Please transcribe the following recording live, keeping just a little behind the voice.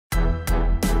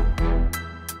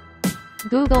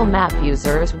Google Map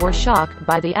users were shocked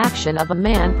by the action of a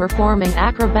man performing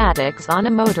acrobatics on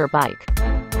a motorbike.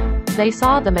 They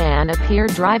saw the man appear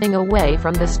driving away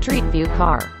from the Street View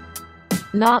car.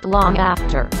 Not long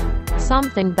after,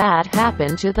 something bad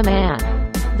happened to the man.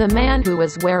 The man, who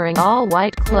was wearing all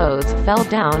white clothes, fell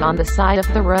down on the side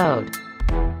of the road.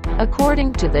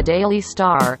 According to the Daily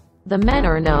Star, the men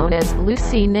are known as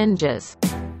Loosii ninjas.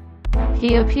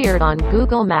 He appeared on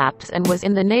Google Maps and was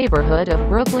in the neighborhood of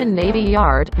Brooklyn Navy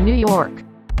Yard, New York.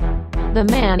 The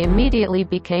man immediately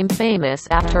became famous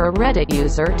after a Reddit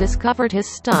user discovered his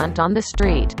stunt on the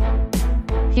street.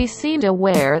 He seemed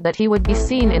aware that he would be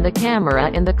seen in the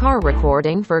camera in the car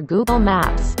recording for Google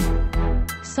Maps.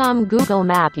 Some Google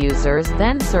Map users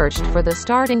then searched for the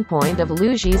starting point of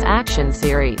Loosii's action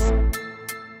series.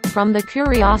 From the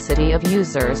curiosity of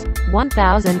users,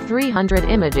 1,300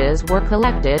 images were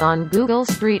collected on Google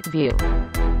Street View.